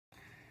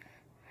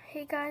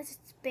Hey guys,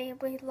 it's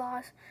Beyblade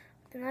Lost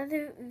with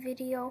another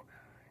video,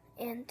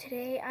 and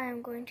today I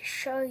am going to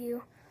show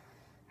you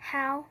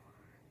how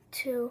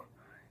to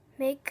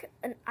make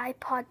an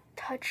iPod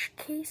Touch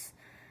case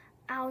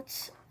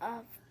out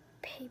of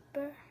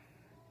paper,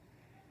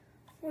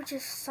 which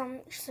is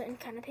some certain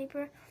kind of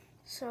paper.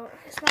 So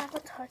here's my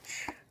iPod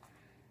Touch,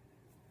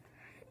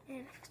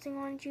 and first thing I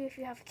want to do, if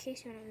you have a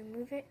case, you want to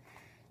remove it.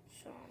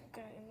 So I'm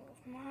going to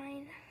remove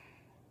mine,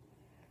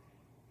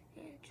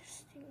 and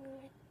just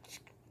remove it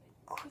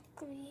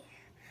quickly.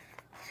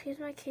 So here's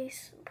my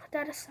case. Put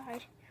that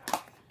aside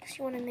because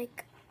you want to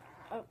make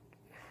a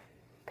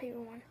paper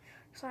one.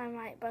 Sorry,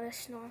 my brother's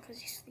snoring because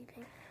he's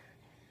sleeping.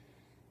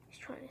 He's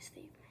trying to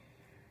sleep.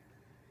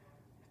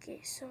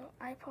 Okay, so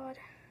iPod.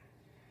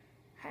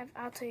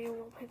 I'll tell you a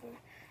little paper.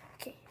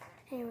 Okay.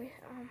 Anyway,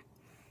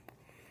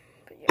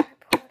 put your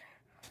iPod.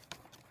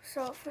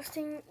 So first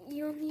thing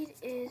you'll need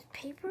is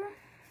paper.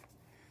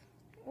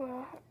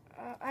 Well,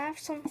 I have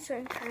some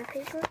certain kind of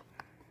paper.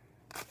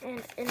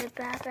 And in the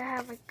back, I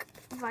have like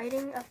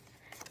writing of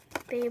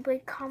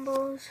Beyblade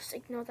combos. Just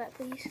ignore that,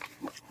 please,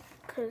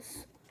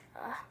 because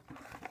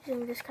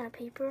using this kind of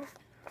paper.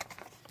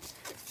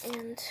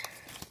 And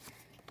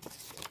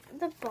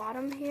the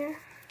bottom here,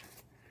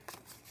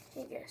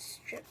 you get a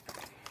strip.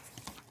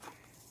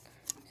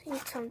 So you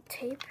need some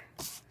tape,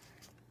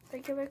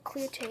 regular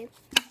clear tape.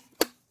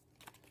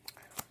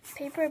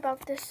 Paper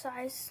about this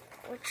size,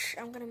 which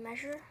I'm gonna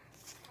measure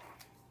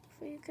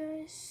for you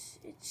guys.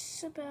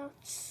 It's about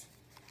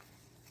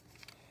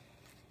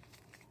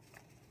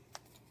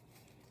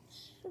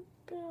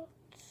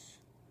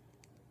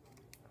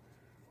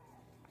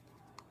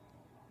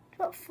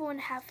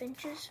 4.5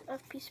 inches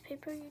of piece of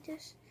paper. You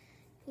just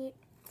need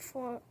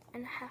 4.5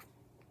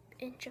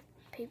 inch of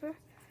paper,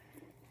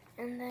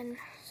 and then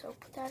so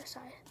put that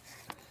aside.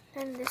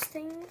 Then this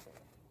thing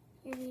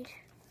you need,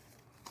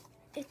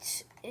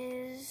 it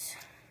is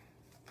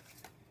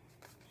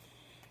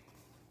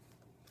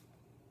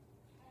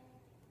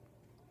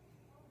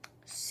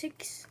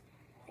 6.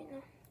 Right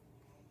now.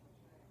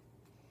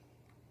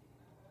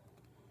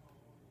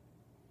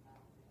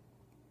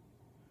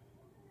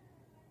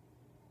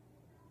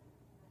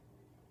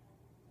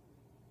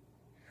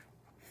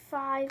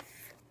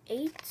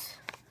 5/8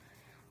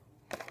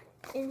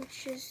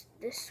 inches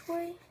this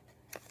way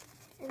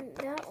and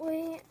that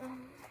way.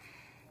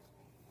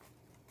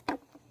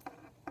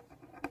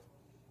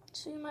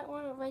 So you might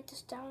want to write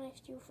this down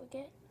if you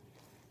forget.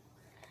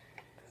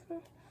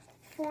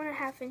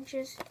 4.5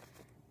 inches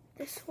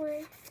this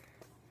way,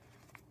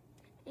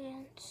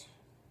 and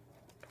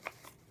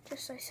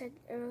just I said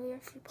earlier,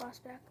 if you pause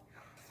back,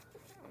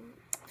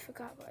 I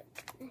forgot what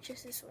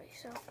inches this way.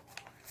 So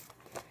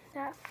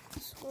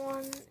that's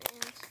one.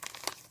 And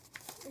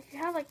if you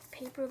have like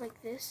paper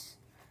like this,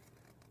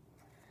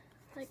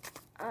 like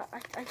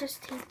I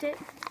just taped it,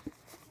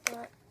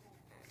 but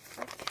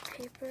like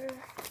paper,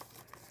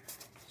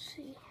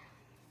 see,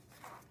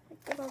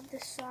 like above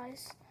this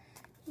size,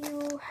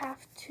 you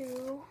have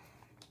to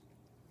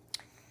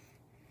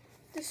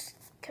just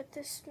cut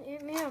this.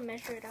 Maybe I'll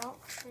measure it out.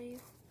 I'll show you.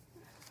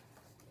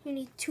 You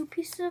need 2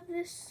 pieces of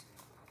this.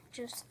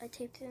 Just I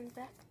taped it in the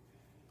back.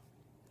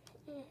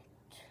 And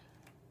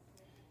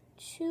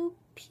 2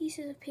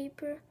 pieces of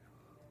paper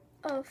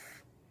of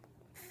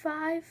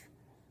 5,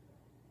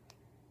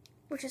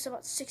 which is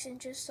about 6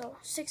 inches. So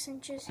 6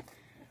 inches,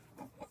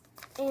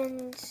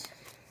 and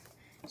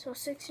so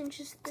 6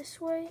 inches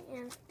this way,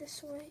 and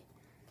this way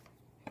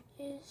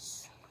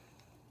is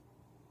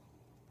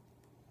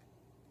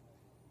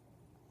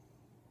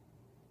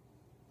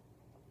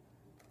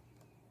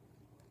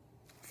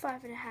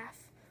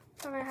 5.5.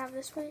 5.5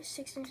 this way,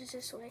 6 inches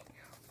this way.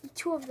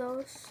 2 of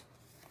those,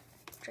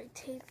 which I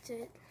taped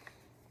it.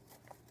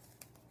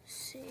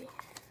 See,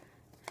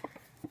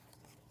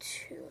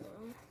 2 of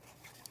them.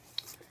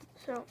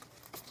 So,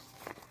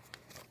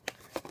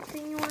 the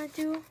thing you want to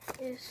do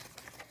is,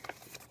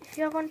 if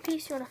you have one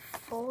piece, you want to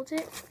fold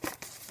it.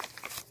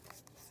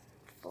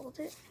 Fold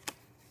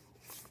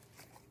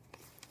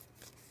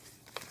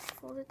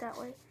it that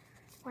way.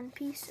 One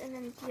piece, and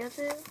then the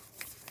other.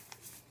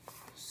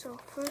 So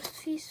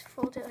first piece,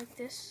 fold it like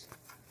this.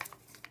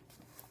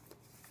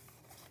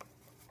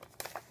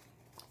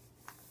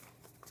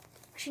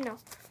 Actually, no.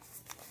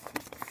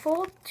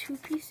 Fold 2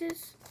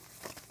 pieces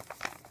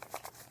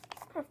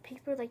of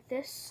paper like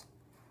this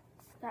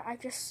that I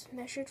just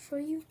measured for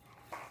you.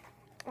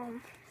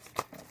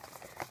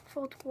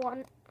 Fold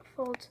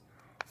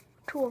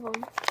 2 of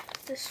them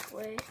this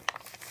way.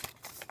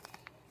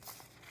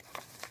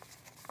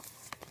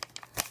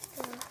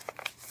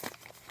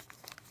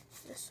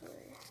 This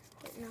way.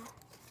 Wait, no.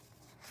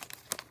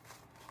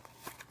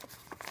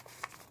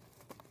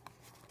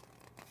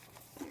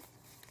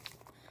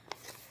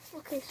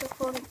 Okay, so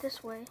fold it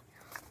this way,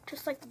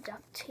 just like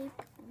duct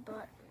tape,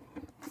 but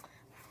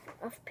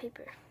of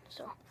paper.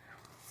 So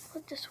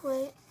fold this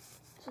way.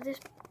 So this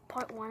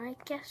part 1, I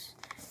guess.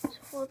 So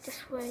fold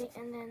this way,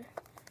 and then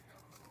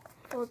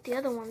fold the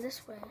other one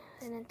this way,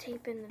 and then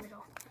tape in the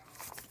middle.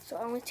 So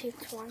I only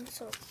taped one,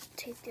 so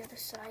tape the other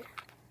side.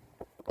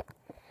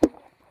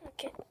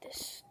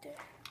 this there.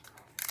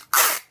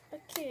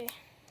 Okay.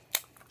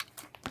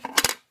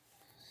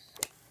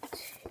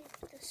 Tape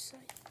this side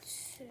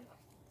too.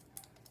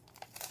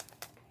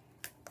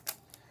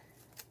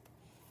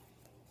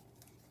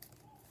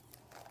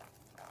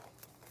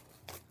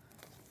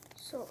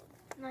 So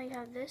now you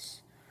have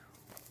this.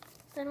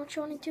 Then what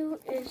you want to do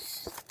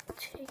is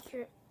take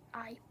your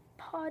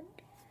iPod,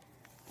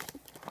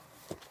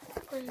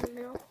 put it in the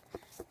middle,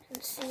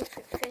 and see if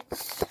it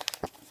fits.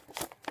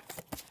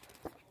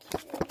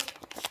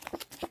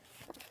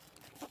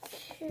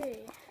 Okay.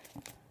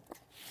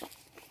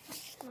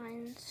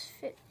 Mine's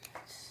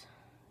fits.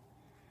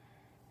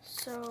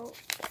 So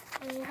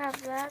when you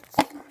have that,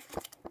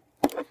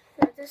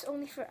 this is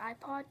only for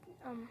iPod,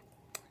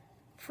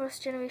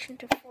 first generation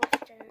to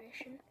fourth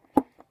generation.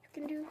 You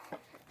can do,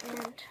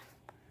 and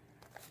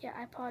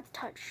yeah, iPod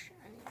Touch.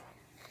 I mean,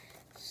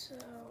 so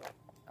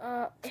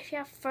if you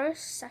have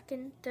first,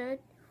 second, third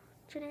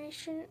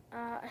generation,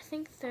 I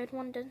think third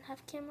one doesn't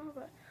have camera,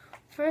 but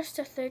first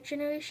to third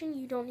generation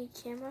you don't need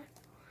camera,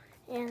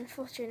 and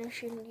fourth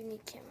generation you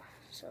need camera.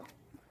 So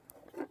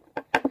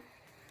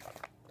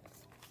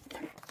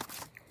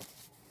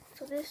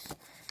this,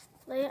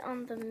 lay it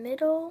on the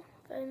middle,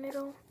 very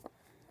middle.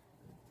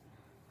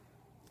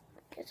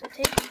 Get some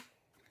tape.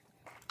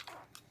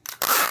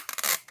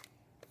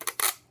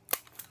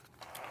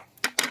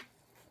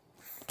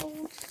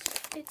 Fold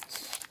it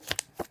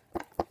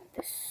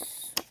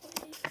this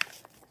way.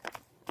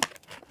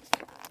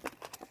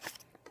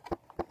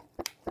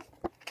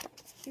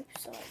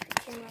 Oops, sorry, the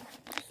camera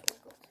just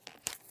wiggled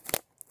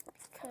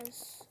because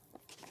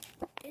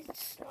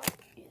it's not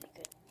really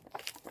good.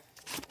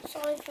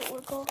 Sorry if it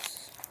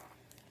wiggles.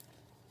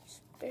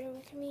 Just bear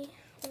with me.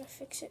 I'm gonna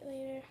fix it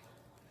later.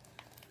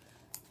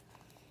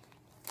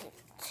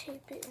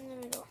 Tape it in the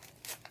middle.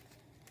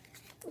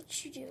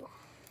 What you do?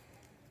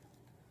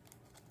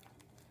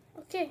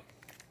 Okay.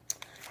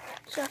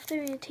 So after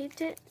you taped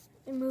it,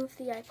 remove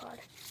the iPod.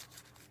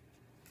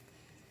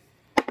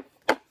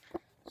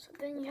 So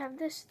then you have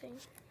this thing.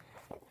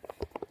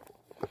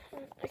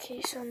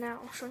 Okay, so now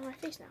I'm showing my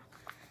face now.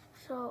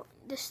 So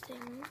this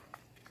thing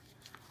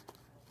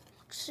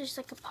looks just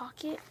like a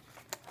pocket,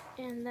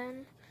 and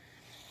then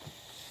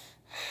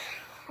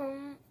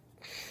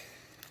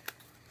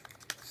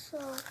so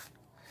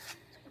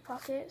it's like a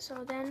pocket.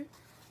 So then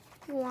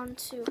you want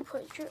to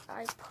put your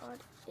iPod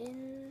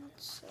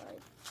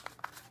inside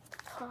the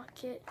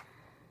pocket,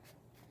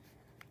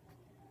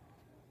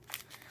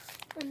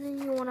 and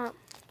then you want to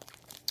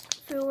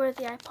feel where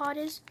the iPod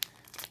is,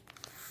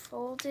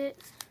 fold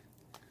it,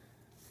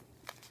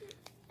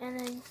 and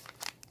then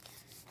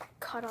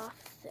cut off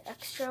the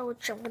extra,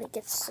 which I'm going to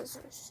get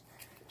scissors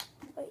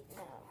right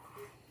now.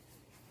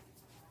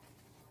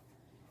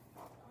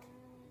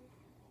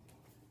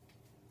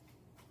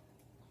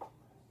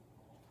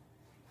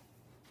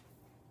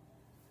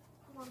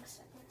 Hold on a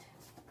second.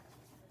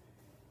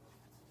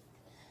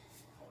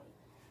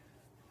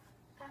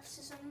 I have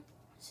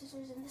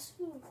scissors in this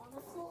room on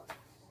the floor,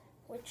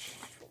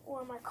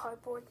 where my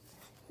cardboard,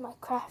 my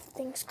craft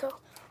things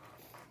go,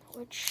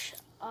 which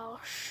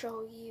I'll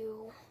show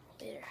you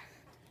later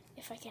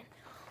if I can.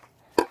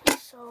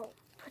 So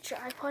put your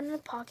iPod in the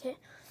pocket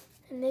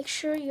and make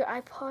sure your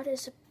iPod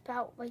is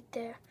about right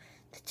there,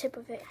 the tip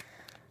of it,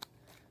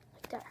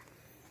 like that.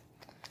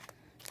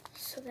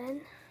 So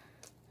then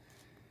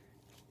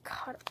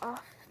cut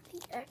off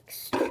the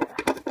extra.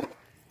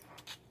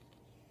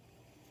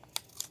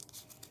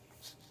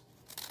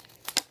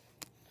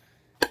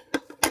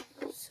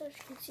 So as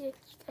you can see,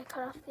 I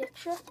cut off the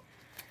extra,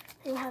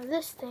 and you have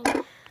this thing.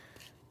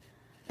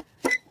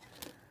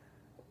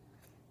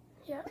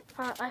 Yeah,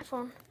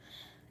 iPod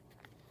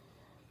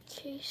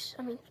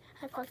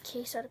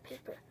case out of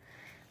paper.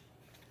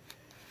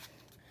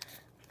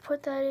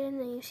 Put that in,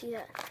 and you see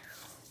that.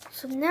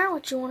 So now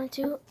what you want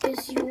to do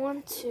is you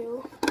want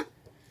to,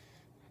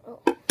 oh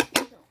no,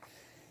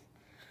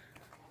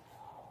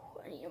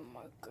 I need a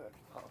marker.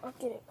 Oh, I'll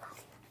get it.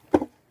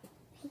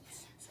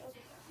 Oops,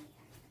 sorry.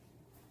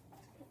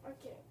 I'll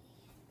get it.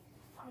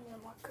 Find a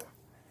marker.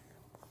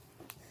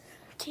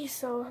 Okay,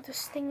 so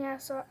this thing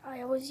as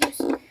I always use,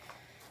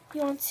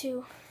 you want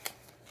to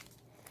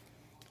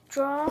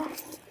draw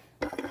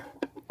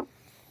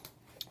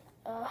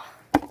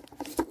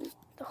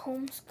the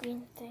home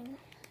screen thing.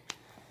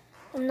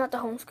 Not the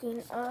home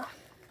screen, sorry.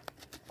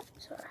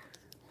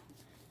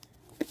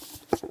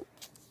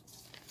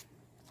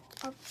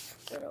 I'll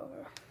flip it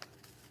over.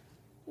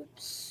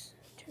 Oops,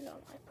 turned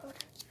on iPod.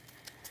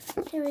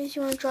 Anyways,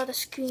 you want to draw the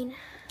screen.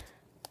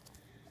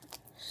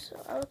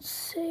 So I would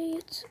say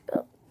it's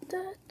about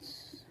that.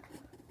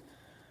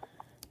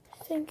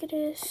 I think it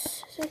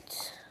is. Is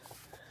it?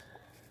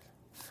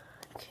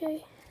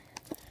 Okay.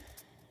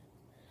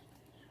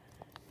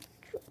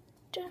 Drop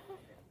down.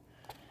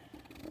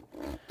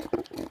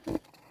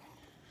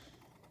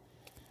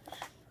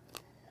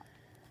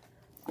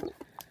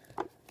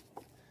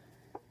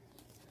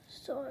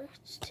 Sorry,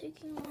 it's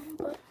taking long,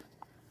 but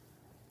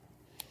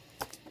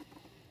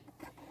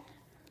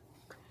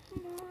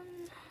come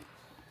on.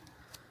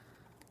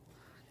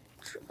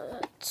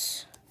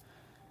 let's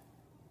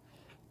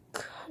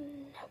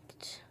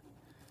connect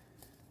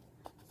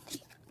the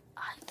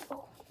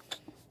oh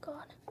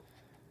god.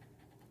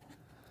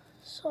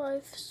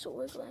 Sorry for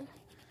wiggling.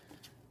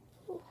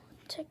 Ooh,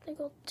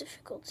 technical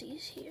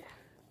difficulties here.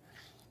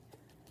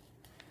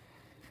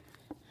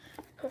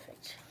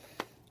 Perfect.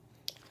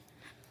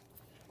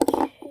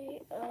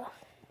 Okay,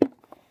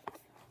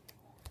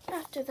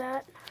 after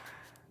that,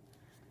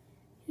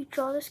 you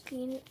draw the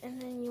screen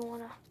and then you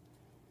wanna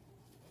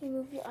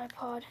remove your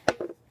iPod.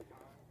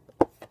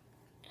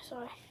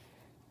 Sorry,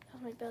 that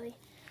was my belly.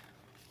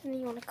 And then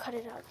you wanna cut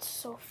it out.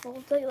 So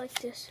fold it like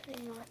this and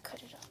you wanna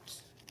cut it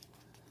out.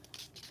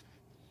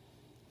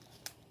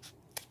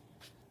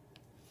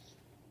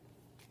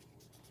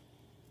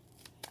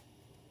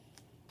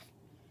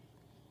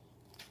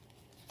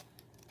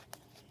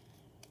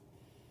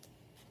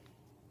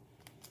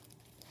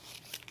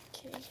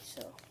 Okay,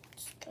 so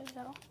let's cut it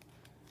out.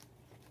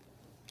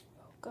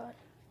 Oh god.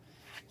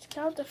 Let's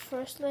cut out the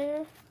first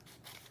layer.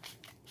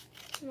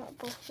 Not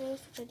both layers,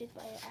 which I did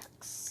by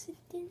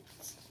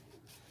accident.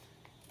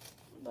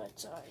 But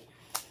it's alright.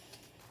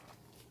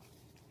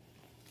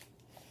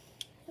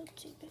 He'll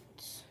do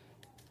bits.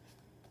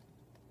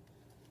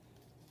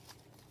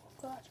 Oh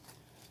god.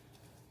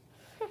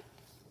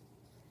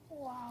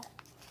 Wow.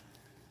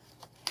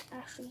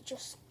 Actually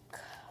just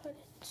cut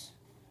it.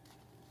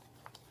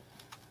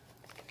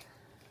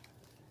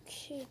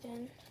 Okay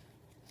then.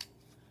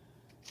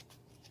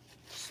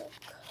 So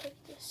cut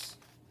this.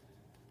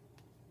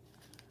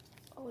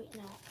 Oh wait,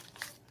 no.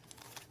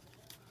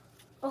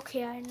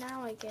 Okay,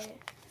 now I get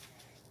it.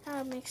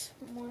 Now it makes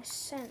more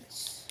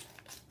sense.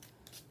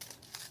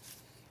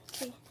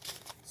 Okay,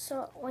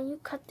 so when you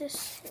cut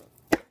this,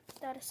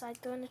 that aside,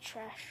 throw in the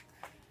trash.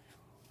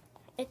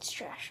 It's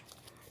trash.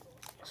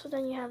 So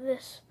then you have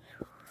this.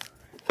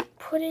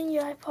 Put in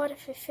your iPod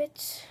if it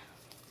fits.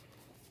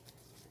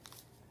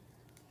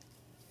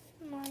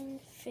 Mine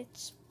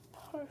fits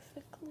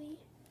perfectly.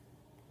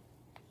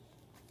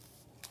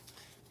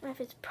 Mine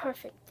fits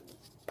perfectly.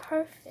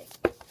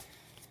 Perfect.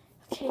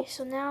 Okay,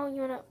 so now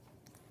you wanna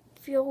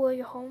feel where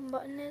your home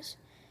button is.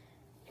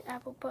 Your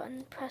Apple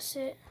button, press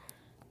it.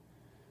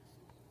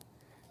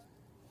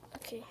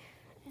 Okay,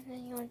 and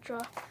then you wanna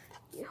draw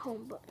your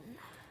home button.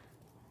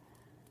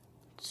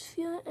 Just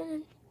feel it and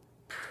then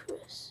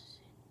press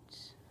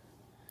it.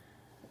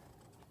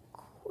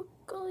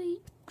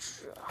 Quickly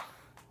draw.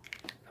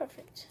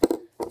 Perfect.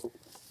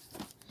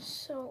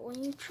 So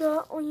when you draw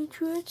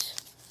it,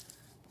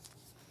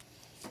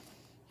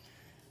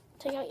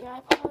 take out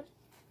your iPod.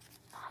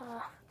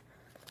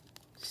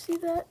 See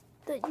that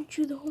you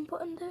drew the home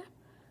button there?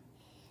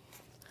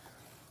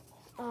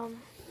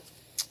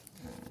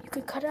 You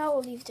could cut it out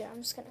or leave there.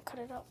 I'm just gonna cut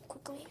it out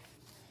quickly.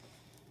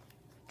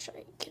 Which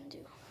I can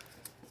do.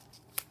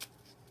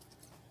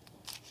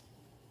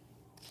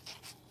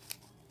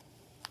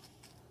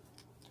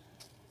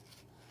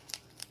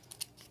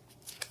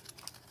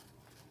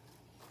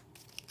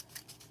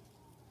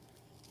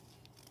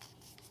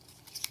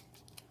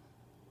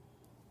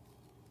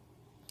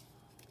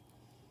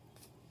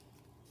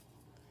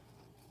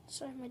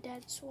 Sorry, my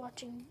dad's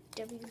watching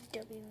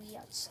WWE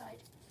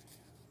outside,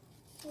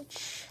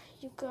 which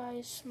you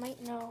guys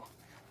might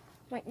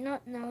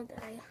not know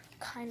that I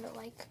kind of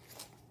like.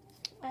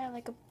 I have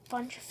like a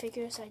bunch of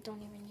figures I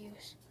don't even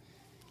use,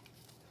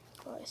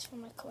 but it's for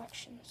my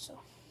collection, so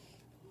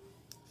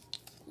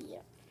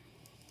yeah.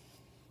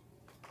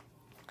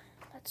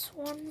 That's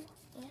one,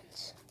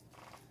 and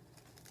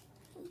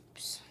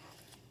oops.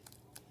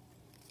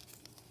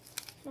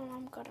 My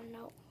mom got a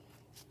note.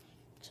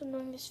 So I'm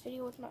doing this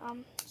video with my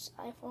mom's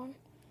iPhone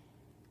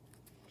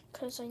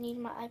because I need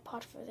my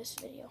iPod for this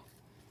video.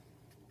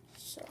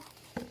 So,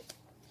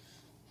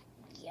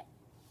 yeah.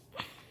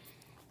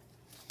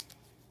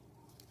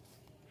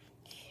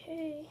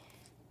 Okay.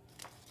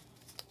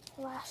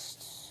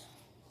 Last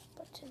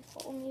button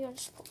for only I'll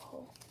just put a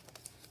hole.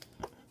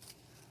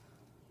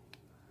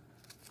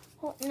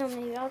 Oh, no,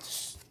 maybe I'll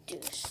just do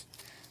this.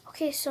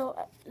 Okay, so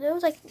there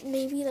was like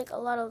maybe like a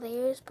lot of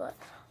layers, but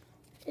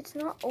it's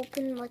not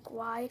open like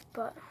wide,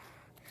 but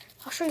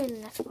I'll show you in the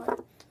next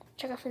part.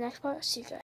 Check out for the next part. See you guys.